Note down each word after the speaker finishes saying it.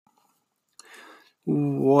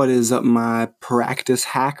What is up, my practice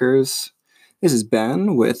hackers? This is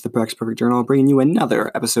Ben with the Practice Perfect Journal, bringing you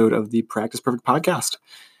another episode of the Practice Perfect podcast.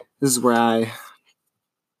 This is where I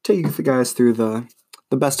take you guys through the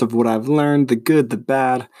best of what I've learned, the good, the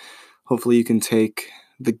bad. Hopefully you can take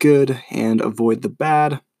the good and avoid the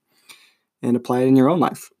bad and apply it in your own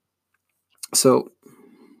life. So,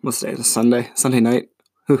 what's today? It's Sunday night.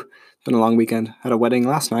 It's been a long weekend. Had a wedding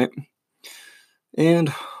last night.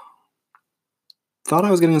 And thought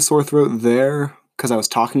I was getting a sore throat there because I was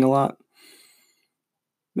talking a lot.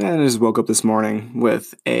 And I just woke up this morning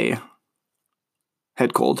with a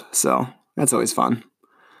head cold, so that's always fun.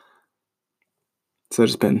 So I've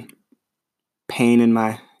just been pain in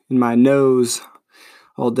my nose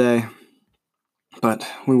all day, but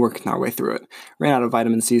we're working our way through it. Ran out of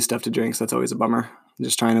vitamin C stuff to drink, so that's always a bummer. I'm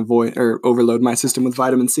just trying to avoid or overload my system with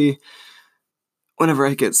vitamin C whenever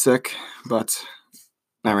I get sick, but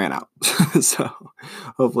I ran out. So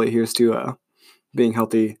hopefully here's to being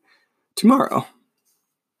healthy tomorrow.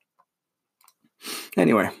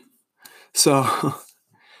 Anyway, so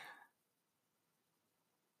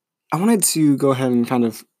I wanted to go ahead and kind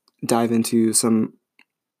of dive into some,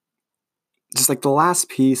 just like the last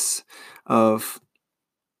piece of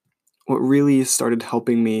what really started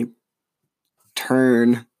helping me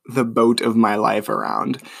turn the boat of my life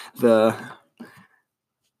around. The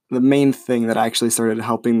main thing that actually started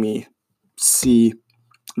helping me see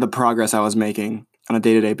the progress I was making on a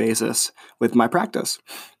day-to-day basis with my practice.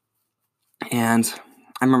 And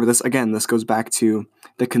I remember this, again, this goes back to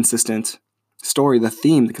the consistent story, the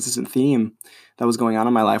consistent theme that was going on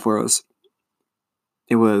in my life, where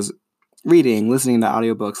it was reading, listening to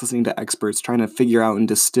audiobooks, listening to experts, trying to figure out and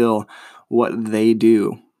distill what they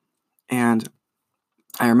do. And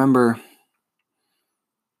I remember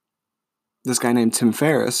this guy named Tim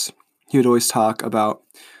Ferriss. He would always talk about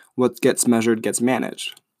what gets measured gets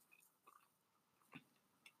managed.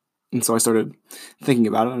 And so I started thinking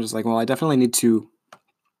about it. I was just like, well, I definitely need to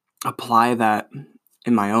apply that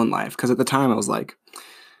in my own life. Because at the time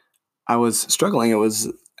I was struggling. It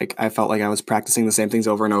was like I felt like I was practicing the same things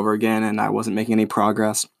over and over again, and I wasn't making any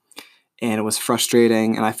progress. And it was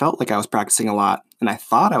frustrating, and I felt like I was practicing a lot, and I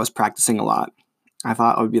thought I was practicing a lot. I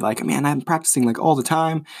thought I would be like, man, I'm practicing like all the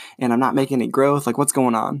time, and I'm not making any growth. Like, what's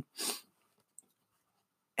going on?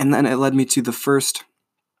 And then it led me to the first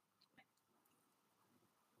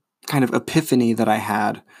kind of epiphany that I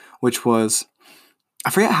had, which was, I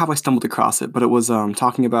forget how I stumbled across it, but it was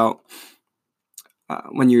talking about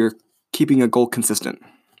when you're keeping a goal consistent.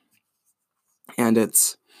 And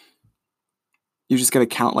you just got to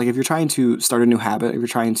count, like if you're trying to start a new habit, if you're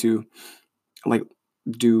trying to like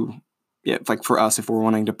for us, if we're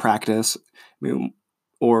wanting to practice,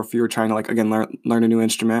 or if you're trying to again learn a new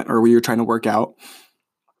instrument, or you're trying to work out,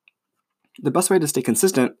 the best way to stay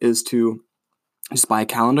consistent is to just buy a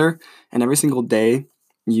calendar, and every single day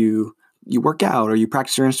you work out or you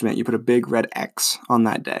practice your instrument, you put a big red X on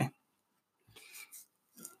that day.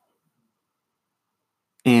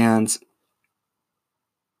 And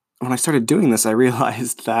when I started doing this, I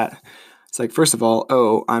realized that it's like, first of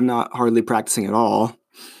all, I'm not hardly practicing at all.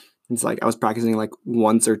 It's like I was practicing like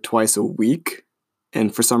once or twice a week,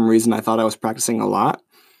 and for some reason I thought I was practicing a lot.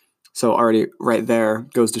 So already right there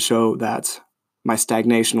goes to show that my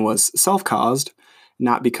stagnation was self-caused,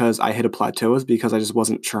 not because I hit a plateau, it's because I just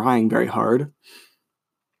wasn't trying very hard.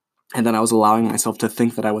 And then I was allowing myself to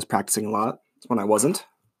think that I was practicing a lot when I wasn't.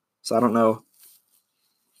 So I don't know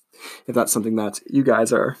if that's something that you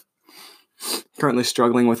guys are currently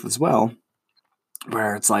struggling with as well,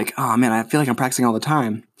 where it's like, oh man, I feel like I'm practicing all the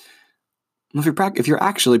time. If you're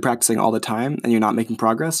actually practicing all the time and you're not making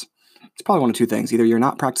progress, it's probably one of two things. Either you're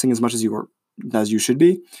not practicing as much as you should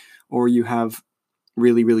be, or you have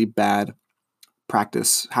really, really bad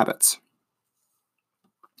practice habits.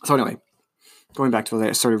 So anyway, going back to what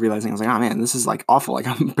I started realizing, I was like, oh man, this is like awful. Like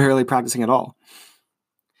I'm barely practicing at all.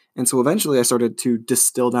 And so eventually I started to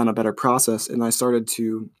distill down a better process, and I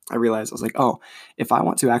realized I was like, oh, if I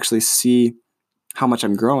want to actually see how much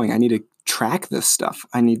I'm growing, I need to track this stuff.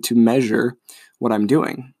 I need to measure what I'm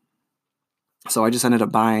doing. So I just ended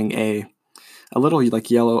up buying a little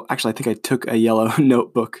yellow, actually I think I took a yellow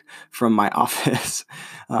notebook from my office.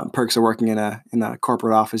 Perks of working in a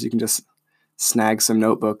corporate office, you can just snag some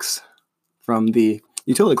notebooks from the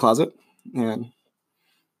utility closet and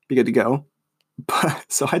be good to go. But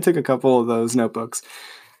so I took a couple of those notebooks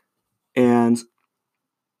and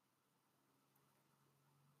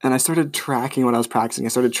I started tracking what I was practicing. I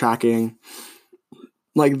started tracking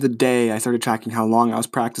the day. I started tracking how long I was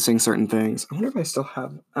practicing certain things. I wonder if I still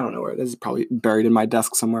have, I don't know where it is. It's probably buried in my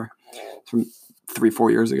desk somewhere from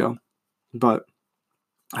 3-4 years ago. But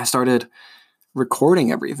I started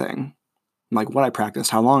recording everything, like what I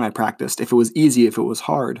practiced, how long I practiced, if it was easy, if it was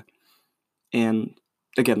hard. And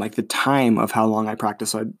again, like the time of how long I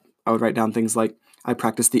practiced. So I would write down things like, I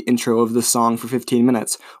practiced the intro of the song for 15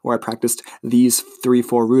 minutes, or I practiced these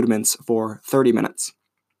 3-4 rudiments for 30 minutes.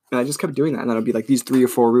 And I just kept doing that. And then it'd be like these 3 or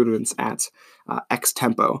 4 rudiments at X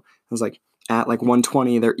tempo. I was like, at like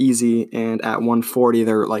 120, they're easy. And at 140,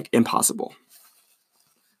 they're like impossible.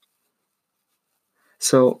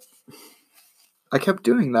 So I kept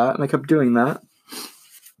doing that, and I kept doing that.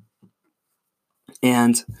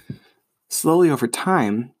 And slowly over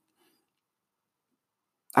time,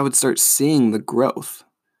 I would start seeing the growth.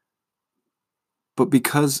 But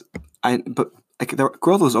the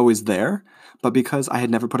growth was always there, but because I had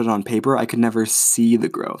never put it on paper, I could never see the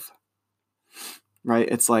growth. Right?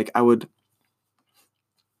 It's like I would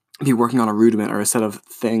be working on a rudiment or a set of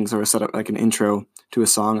things or a set of like an intro to a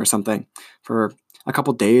song or something for a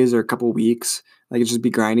couple days or a couple weeks. Like it'd just be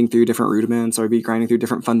grinding through different rudiments, or I'd be grinding through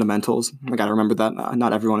different fundamentals. I gotta remember that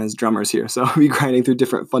not everyone is drummers here, so I'd be grinding through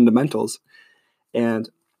different fundamentals. And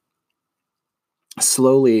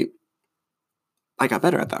slowly, I got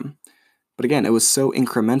better at them. But again, it was so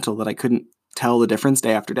incremental that I couldn't tell the difference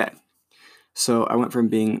day after day. So I went from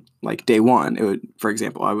being like day one, for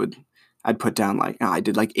example, I'd put down like, I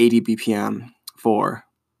did like 80 BPM for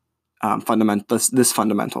this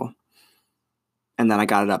fundamental. And then I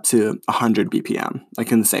got it up to 100 BPM,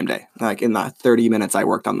 like in the same day, like in the 30 minutes I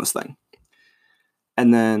worked on this thing.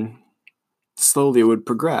 And then slowly it would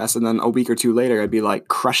progress. And then a week or two later, I'd be like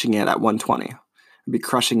crushing it at 120. I'd be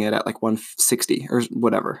crushing it at like 160 or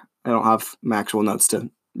whatever. I don't have my actual notes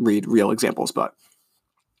to read real examples, but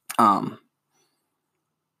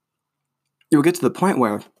it would get to the point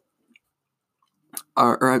where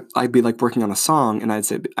I'd be like working on a song, and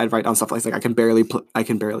I'd write down stuff like I can barely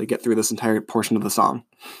get through this entire portion of the song.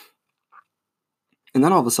 And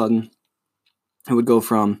then all of a sudden, it would go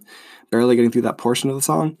from barely getting through that portion of the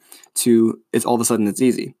song to all of a sudden it's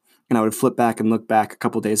easy. And I would flip back and look back a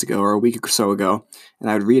couple days ago or a week or so ago, and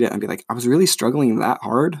I would read it and be like, I was really struggling that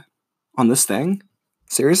hard on this thing?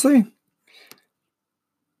 Seriously?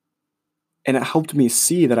 And it helped me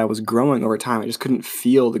see that I was growing over time. I just couldn't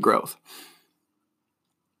feel the growth.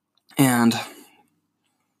 And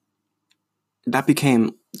that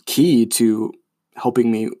became key to helping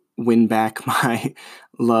me win back my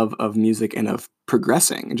love of music and of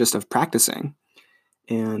progressing and just of practicing.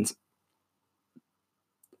 And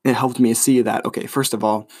it helped me see that, okay, first of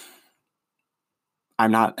all,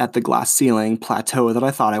 I'm not at the glass ceiling plateau that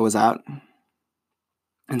I thought I was at.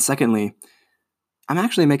 And secondly, I'm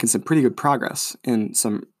actually making some pretty good progress in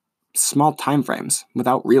some small time frames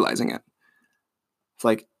without realizing it. It's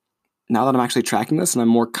like, now that I'm actually tracking this and I'm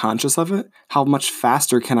more conscious of it, how much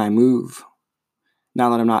faster can I move? Now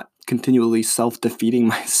that I'm not continually self-defeating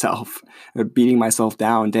myself or beating myself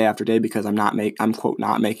down day after day because I'm quote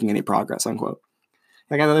not making any progress, unquote.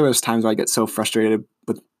 Like there was times where I get so frustrated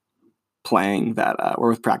with playing that or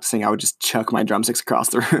with practicing, I would just chuck my drumsticks across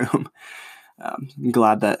the room. I'm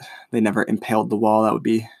glad that they never impaled the wall. That'd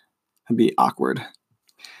be awkward.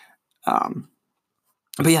 But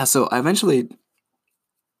yeah, so I eventually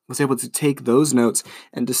was able to take those notes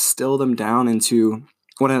and distill them down into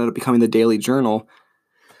what ended up becoming the daily journal.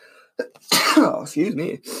 Oh, excuse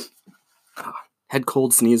me. Head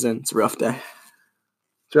cold, sneezing. It's a rough day.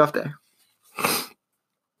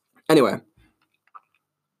 Anyway,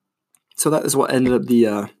 so that is what ended up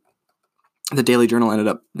the daily journal ended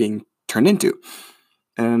up being turned into.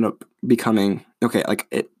 It ended up becoming,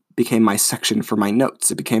 it became my section for my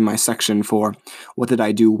notes. It became my section for what did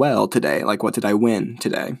I do well today? Like, what did I win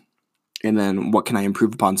today? And then what can I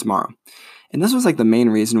improve upon tomorrow? And this was like the main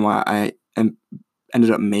reason why I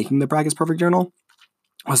ended up making the Practice Perfect Journal,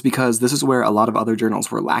 was because this is where a lot of other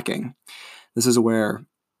journals were lacking. This is where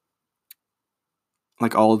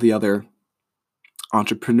like all of the other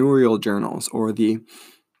entrepreneurial journals or the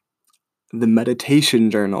meditation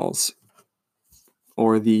journals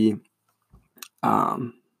or the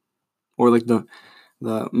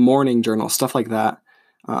morning journal, stuff like that,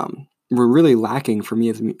 were really lacking for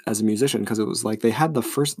me as a musician, because it was like they had the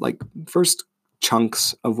first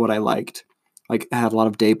chunks of what I liked. Like I had a lot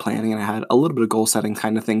of day planning and I had a little bit of goal setting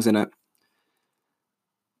kind of things in it.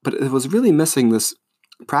 But it was really missing this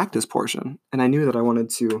practice portion. And I knew that I wanted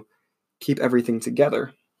to keep everything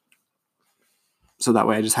together. So that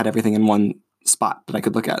way I just had everything in one spot that I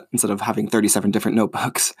could look at instead of having 37 different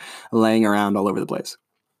notebooks laying around all over the place.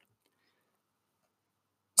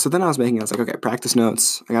 So then I was like, okay, practice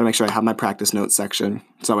notes. I got to make sure I have my practice notes section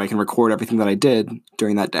so I can record everything that I did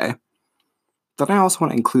during that day. Then I also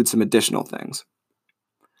want to include some additional things.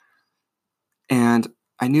 And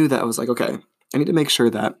I knew that I was like, okay, I need to make sure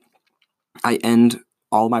that I end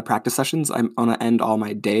all my practice sessions. I want to end all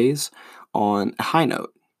my days on a high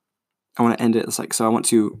note. I want to end it so I want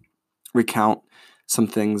to recount some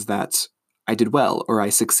things that I did well or I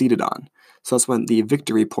succeeded on. So that's when the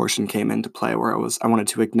victory portion came into play, where I wanted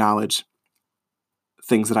to acknowledge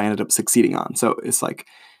things that I ended up succeeding on. So it's like,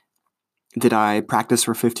 did I practice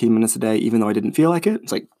for 15 minutes a day even though I didn't feel like it?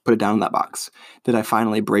 It's like, put it down in that box. Did I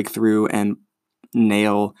finally break through and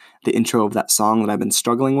nail the intro of that song that I've been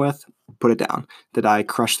struggling with? Put it down. Did I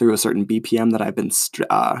crush through a certain BPM that I've been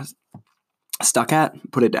stuck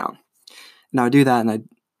at? Put it down. Now I do that and I'd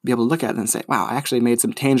be able to look at it and say, wow, I actually made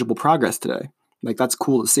some tangible progress today. Like, that's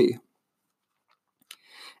cool to see.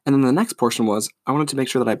 And then the next portion was, I wanted to make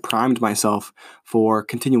sure that I primed myself for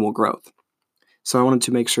continual growth. So I wanted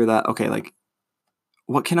to make sure that, okay, like,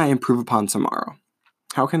 what can I improve upon tomorrow?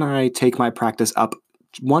 How can I take my practice up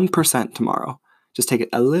 1% tomorrow? Just take it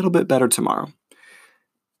a little bit better tomorrow.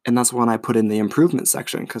 And that's when I put in the improvement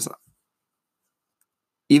section, because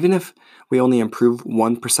even if we only improve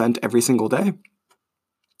 1% every single day,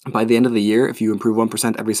 by the end of the year, if you improve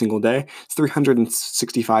 1% every single day, it's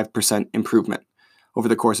 365% improvement over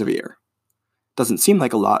the course of a year. Doesn't seem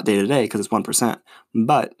like a lot day to day because it's 1%,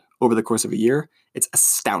 but over the course of a year, it's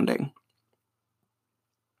astounding.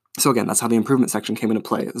 So again, that's how the improvement section came into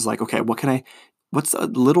play. It was like, okay, what's a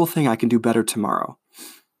little thing I can do better tomorrow?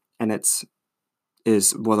 And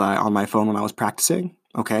was I on my phone when I was practicing?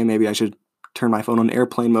 Okay, maybe I should turn my phone on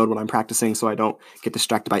airplane mode when I'm practicing so I don't get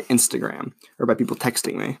distracted by Instagram or by people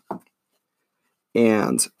texting me.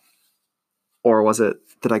 Or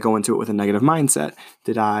did I go into it with a negative mindset?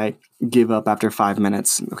 Did I give up after 5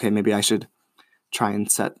 minutes? Okay, maybe I should try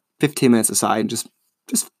and set 15 minutes aside and just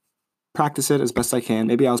practice it as best I can.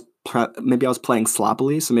 Maybe I was playing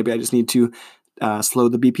sloppily, so maybe I just need to slow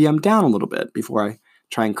the BPM down a little bit before I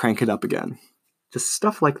try and crank it up again. Just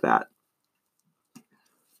stuff like that.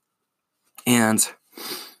 And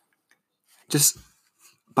just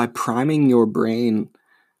by priming your brain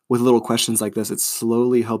with little questions like this, it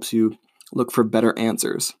slowly helps you look for better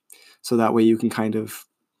answers. So that way you can kind of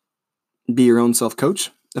be your own self-coach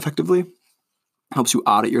effectively. Helps you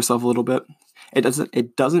audit yourself a little bit.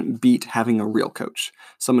 It doesn't beat having a real coach,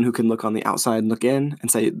 someone who can look on the outside and look in and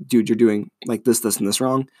say, dude, you're doing like this, and this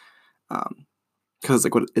wrong. Because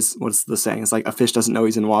like what's the saying? It's like a fish doesn't know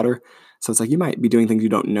he's in water. So it's like you might be doing things you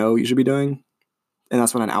don't know you should be doing. And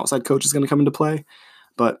that's when an outside coach is going to come into play.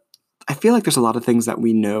 But I feel like there's a lot of things that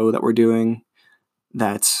we know that we're doing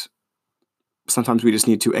that sometimes we just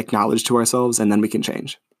need to acknowledge to ourselves and then we can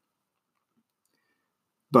change.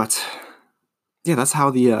 But yeah, that's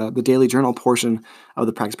how the daily journal portion of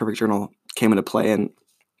the Practice Perfect Journal came into play. And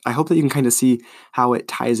I hope that you can kind of see how it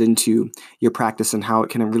ties into your practice and how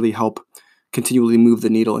it can really help continually move the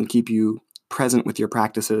needle and keep you present with your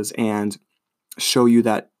practices and show you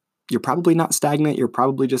that you're probably not stagnant. You're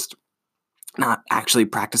probably just not actually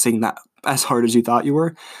practicing that as hard as you thought you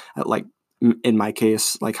were. Like in my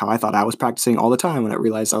case, like how I thought I was practicing all the time, when I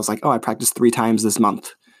realized I was like, oh, I practiced 3 times this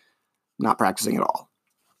month, not practicing at all.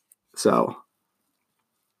 So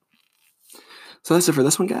that's it for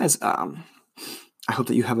this one, guys. I hope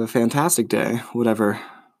that you have a fantastic day, whatever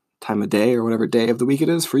time of day or whatever day of the week it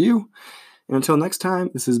is for you. And until next time,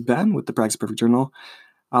 this is Ben with the Practice Perfect Journal.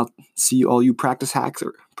 I'll see all you practice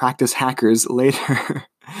hackers later.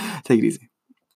 Take it easy.